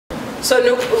So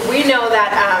we know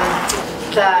that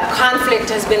the conflict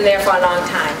has been there for a long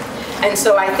time. And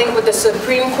so I think with the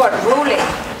Supreme Court ruling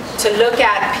to look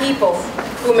at people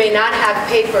who may not have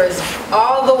papers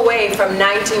all the way from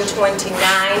 1929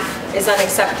 is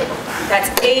unacceptable. That's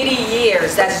 80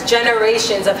 years, that's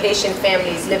generations of Haitian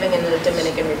families living in the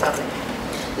Dominican Republic.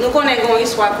 Nous connaissons une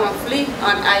histoire conflit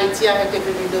entre Haïti et la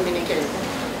République dominicaine.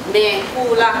 Mais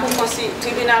pour le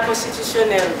tribunal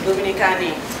constitutionnel dominicain,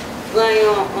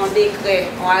 un décret,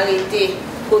 un arrêté,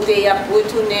 côté a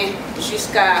retourné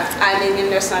jusqu'à l'année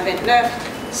 1929,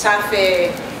 ça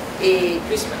fait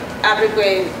à peu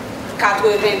près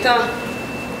 80 ans,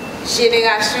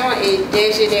 génération et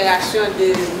des générations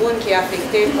de monde qui est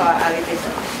affecté par l'arrêté.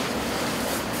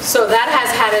 So that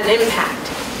has had an impact,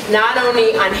 not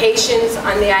only on Haitians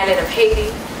on the island of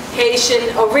Haiti,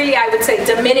 Haitian, or really I would say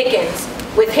Dominicans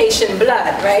with Haitian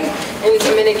blood, right, in the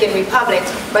Dominican Republic,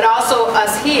 but also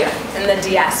us here in the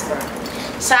diaspora.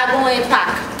 Ça a un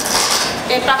impact.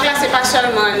 L'impact là, ce n'est pas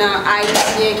seulement dans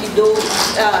Haïtiens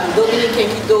Dominicains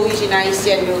qui d'origine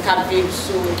haïtienne qui vivent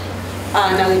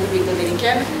dans la République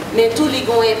dominicaine, mais tout les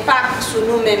a un impact sur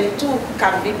nous-mêmes, tout qui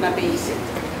vivent dans le pays.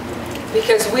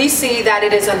 Because we see that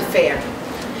it is unfair.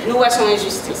 Nous voyons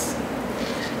injustice.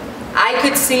 I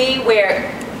could see where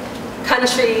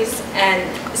countries and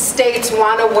states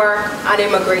want to work on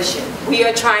immigration. We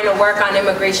are trying to work on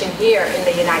immigration here in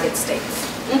the United States.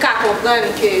 On peut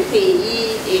comprendre que le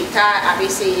pays, l'État a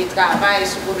essayé de travailler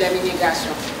sur le problème de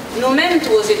l'immigration. Nous-mêmes,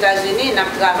 aux États-Unis,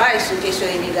 nous travaillons sur la question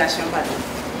de l'immigration.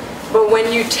 But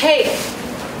when you take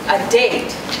a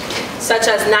date such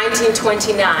as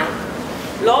 1929,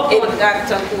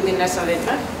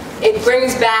 it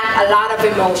brings back a lot of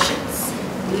emotions.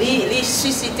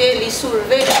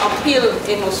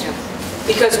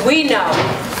 Because we know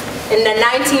in the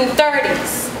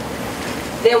 1930s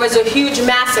there was a huge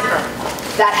massacre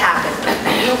that happened.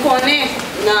 Nous connaissons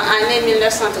dans l'année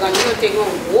 1930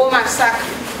 un gros massacre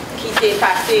qui était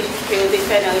passé qui a été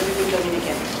fait dans la République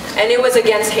dominicaine. And it was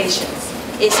against Haitians.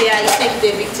 Et c'est Haïtiens qui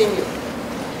étaient victimes.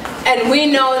 And we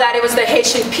know that it was the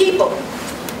Haitian people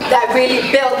that really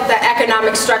built the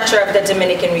economic structure of the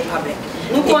Dominican Republic.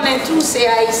 Nous connaissons tous ces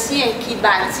Haïtiens qui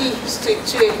bâtissent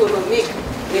structure économique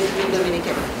de la République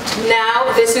dominicaine.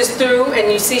 Now this is through,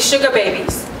 and you see sugar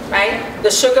babies, right?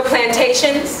 The sugar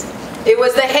plantations. It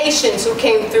was the Haitians who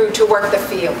came through to work the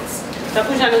fields.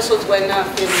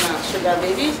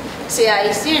 C'est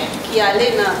Haïtiens qui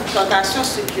allaient dans la plantation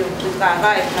pour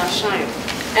travailler dans le champ.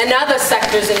 And other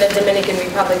sectors in the Dominican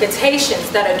Republic, it's Haitians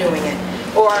that are doing it.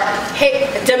 Or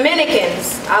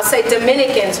Dominicans, I'll say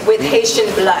Dominicans with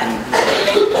Haitian blood.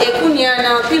 Et quand il y a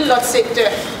un pile d'autres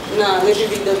secteurs dans la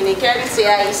République dominicaine, c'est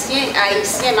Haïtiens,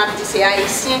 c'est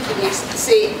Haïtiens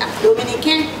c'est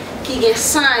Dominicains qui ont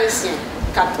 100 Haïtiens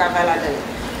qui travaillent là-dedans.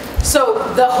 So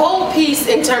the whole piece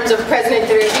in terms of President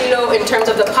Trujillo, in terms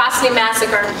of the Posse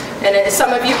massacre, and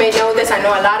some of you may know this, I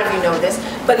know a lot of you know this,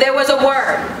 but there was a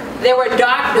word. There were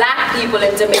dark black people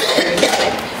in Dominican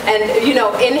Republic. And you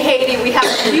know, in Haiti we have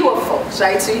a few of folks,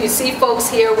 right? So you see folks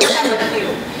here, we have a few.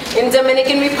 In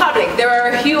Dominican Republic, there are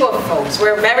a few of folks.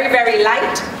 We're very, very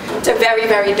light to very,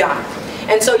 very dark.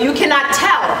 And so you cannot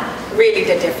tell really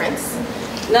the difference.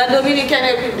 Dans la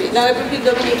République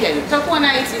dominicaine, tant qu'on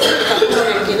a ici,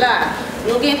 qui est là,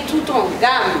 nous avons tout une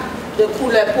gamme de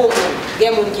couleurs pour nous. Il y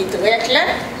a des gens qui sont très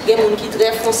clairs, il y a des gens qui sont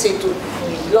très foncés tout.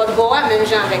 L'autre bois, même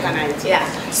gens avec en Haïti. Yeah.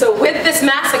 So with this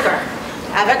massacre,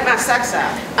 avec massacre ça,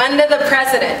 under the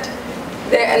president,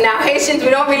 now Haitians, we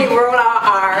don't really roll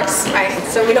our R's, right?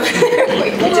 So we don't.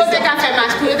 Pour le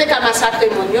massacre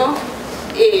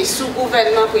et sous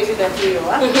gouvernement président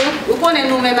vous connaissez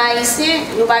nous-mêmes haïtiens,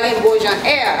 nous pas de beau gens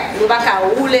air, nous pas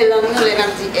rouler dans nous les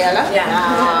petits air là.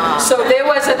 Yeah. So there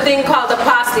was a thing called the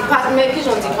posse. Mais qui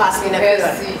j'en dis posse na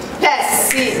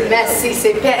Percy, merci,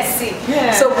 c'est Percy.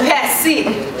 So Percy,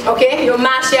 ok? Yo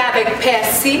marché avec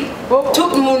Percy, tout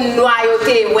le monde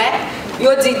noyauté ouais.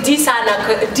 Yo dit 10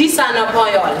 ans na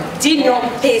poyol, 10 non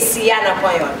Percy na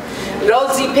poyol.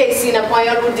 L'autre dit Percy na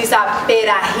poyol, ou dit ça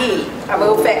Perahi.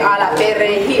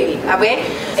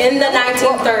 In the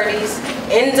 1930s,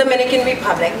 in Dominican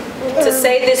Republic, to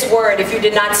say this word, if you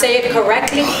did not say it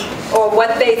correctly, or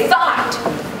what they thought,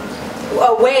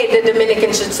 a way the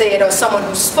Dominicans should say it, or someone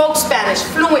who spoke Spanish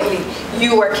fluently,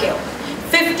 you were killed.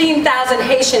 15,000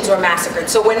 Haitians were massacred.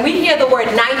 So when we hear the word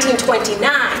 1929,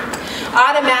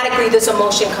 automatically this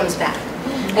emotion comes back.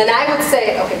 And I would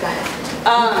say, okay, go ahead.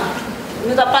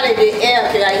 Nous avons parlé de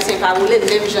air que les Haïtiens pas rouler,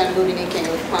 même jeunes Dominicains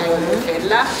prend le fait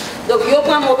là. Donc ils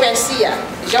prennent mon persil.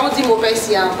 J'en dis mon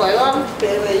persil en poyom.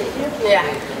 Yeah.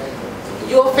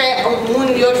 Ils fait un monde,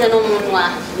 ils jeune monde noir,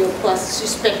 ils prend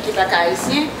suspect qui pas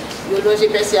haïtien. yo loge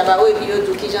persi à ba et puis yo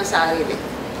tout qui j'en ça arrivé.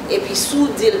 Et puis sous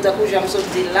deal tant que j'aime sous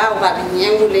deal là, on va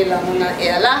bien rouler là mon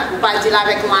air là, on pas dire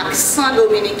avec un accent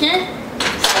dominicain.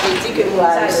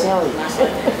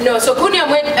 No, so Kunya,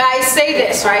 when I say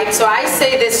this, right? So I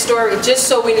say this story just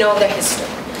so we know the history.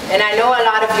 And I know a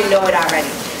lot of you know it already.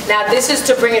 Now this is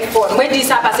to bring it forward. Moi dis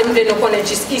ça parce que nous connaissons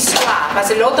juste histoire. Parce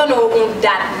que l'autre nous on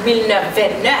date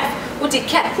 1929. Ou dit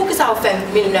qu'est-ce pour que ça fait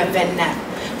 1929?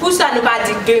 Pour ça nous pas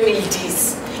dit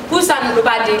 2010. Pour ça nous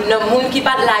pas dit le monde qui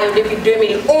pas là depuis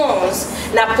 2011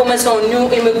 n'a commencé une new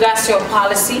immigration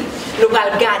policy. Nous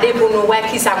allons garder pour nous voir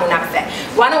qui ça mon a fait.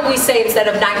 Why don't we say instead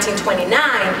of 1929,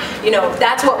 you know,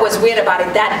 that's what was weird about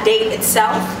it, that date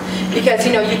itself. Because,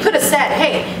 you know, you could have said,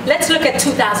 hey, let's look at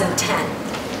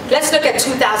 2010. Let's look at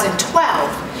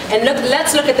 2012. And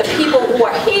let's look at the people who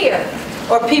are here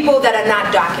or people that are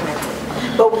not documented.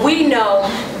 But we know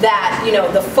that, you know,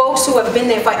 the folks who have been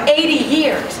there for 80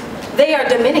 years, they are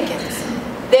Dominicans.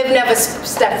 They've never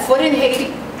stepped foot in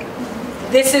Haiti.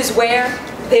 This is where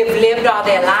they've lived all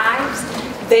their lives.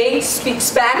 They speak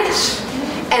Spanish.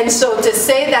 And so to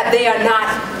say that they are not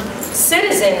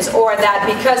citizens or that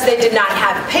because they did not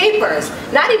have papers,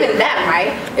 not even them,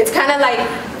 right? It's kind of like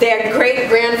their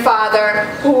great-grandfather,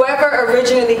 whoever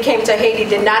originally came to Haiti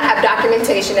did not have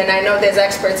documentation, and I know there's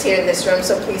experts here in this room,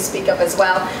 so please speak up as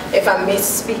well if I'm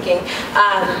misspeaking.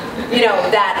 You know,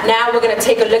 that now we're going to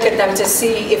take a look at them to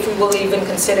see if we will even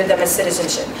consider them as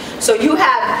citizenship. So you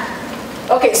have,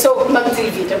 okay, so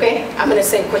okay? I'm going to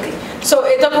say quickly. So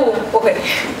it's okay.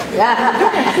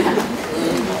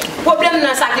 Problème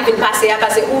dans ça qui vient passer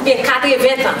parce que ou bien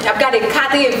 80 ans, il y a regardé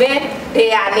 80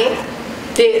 des années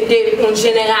de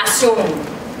génération.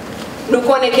 Nous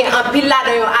connaissons un pile là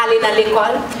aller dans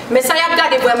l'école, mais ça y a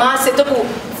regardé vraiment c'est tout pour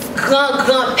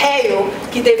grand père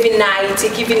qui devient en Haïti,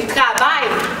 qui vient travailler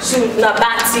sur la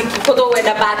bâti, côté où est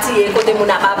la bâti et côté mon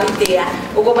habité.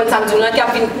 Vous comprenez ça me dit qui a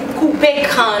vient couper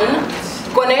crâne.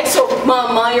 Connaissez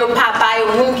maman yo papa yo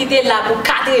moun qui était là pour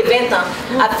 80 ans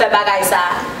à faire bagaille ça.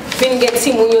 Vin get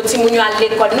Timounio à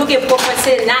l'école. Nous sommes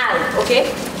professionnels, ok?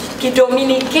 Qui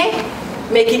dominicains,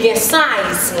 mais qui sont sans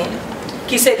haïtiens.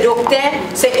 Qui sont docteurs,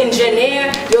 c'est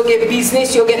ingénieurs, ils ont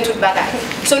business, ils ont tout bagaille.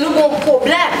 So nous avons un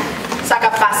problème, ça qui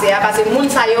passe, parce que nous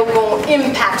avons un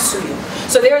impact sur vous.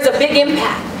 So there is a big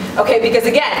impact. Okay, because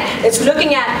again, it's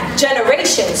looking at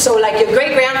generations. So like your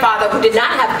great-grandfather who did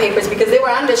not have papers because they were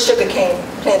under sugarcane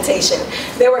plantation.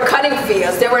 They were cutting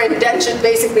fields. They were indentured,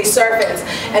 basically servants.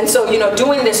 And so, you know,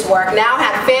 doing this work, now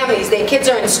have families. Their kids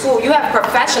are in school. You have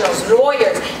professionals,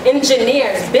 lawyers,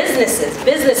 engineers,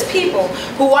 business people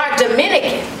who are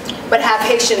Dominican but have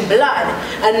Haitian blood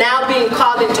and now being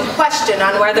called into question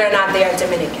on whether or not they are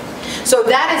Dominican. So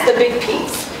that is the big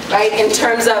piece, right, in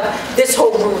terms of this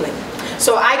whole ruling.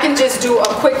 So I can just do a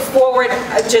quick forward,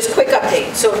 just quick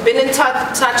update. So I've been in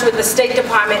touch with the State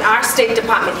Department, our State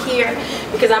Department here,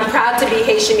 because I'm proud to be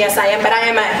Haitian, yes I am, but I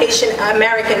am a Haitian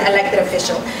American elected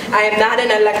official. I am not an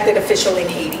elected official in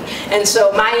Haiti. And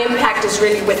so my impact is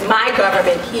really with my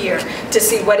government here to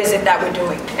see what is it that we're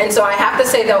doing. And so I have to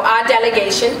say though, our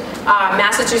delegation, our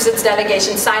Massachusetts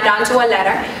delegation signed on to a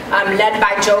letter led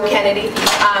by Joe Kennedy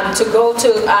to go to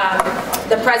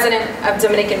the President of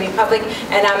Dominican Republic,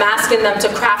 and I'm asking them to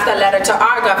craft a letter to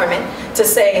our government to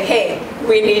say, hey,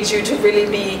 we need you to really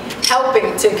be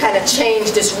helping to kind of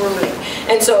change this ruling.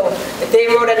 And so they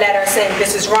wrote a letter saying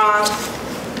this is wrong,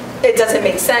 it doesn't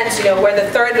make sense. You know, we're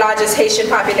the third largest Haitian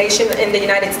population in the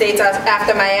United States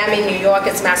after Miami, New York,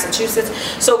 it's Massachusetts.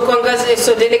 So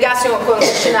délégation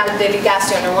congressional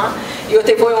délégation ils ont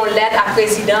envoyé une lettre à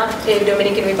président de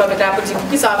Dominican Republic pour dire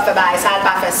pourquoi ça fait ça n'a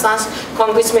pas fait sens.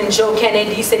 Congressman Joe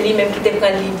Kennedy c'est lui même qui te prend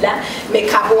livre là, mais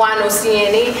Capuano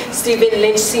CNE, Stephen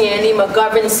Lynch CNE,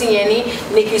 McGovern CNE,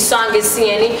 Nikki Songes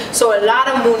CNE. So a lot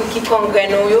of moun qui congrès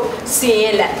nous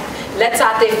signé lettre. Lettre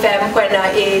ça a été fait en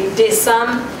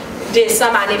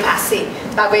décembre année passée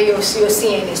par yo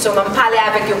signé. So m'en parler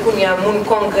avec yo pour moun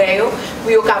congrès yo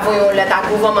pour yo envoyer une lettre à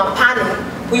gouvernement pas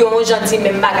nous pour yo gentil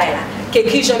même bagaille là. Que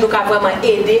qui je nous a vraiment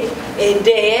aidé et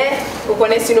derrière vous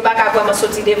connaissez si nous pas vraiment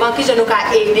sortir devant qui je nous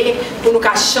a aidé pour nous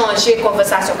changer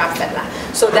conversation qu'a fait là.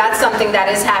 So that's something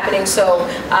that is happening. So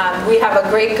we have a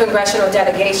great congressional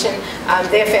delegation.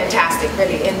 They're fantastic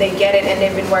really, and they get it, and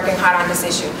they've been working hard on this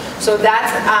issue. So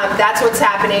that's what's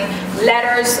happening.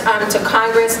 Letters to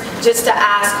Congress just to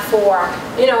ask for,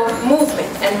 you know, movement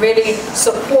and really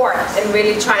support and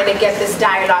really trying to get this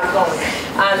dialogue going.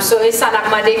 So ça n'a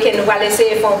demandé que nous allons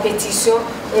essayer de faire une pétition,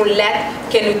 une lettre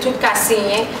que nous tous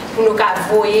signer pour nous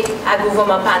envoyer à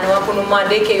gouvernement panois pour nous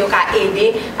demander que nous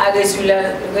aider à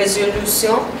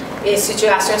résolution et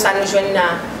situation ça nous joint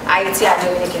dans Haïti à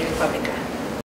Dominicaine Republic.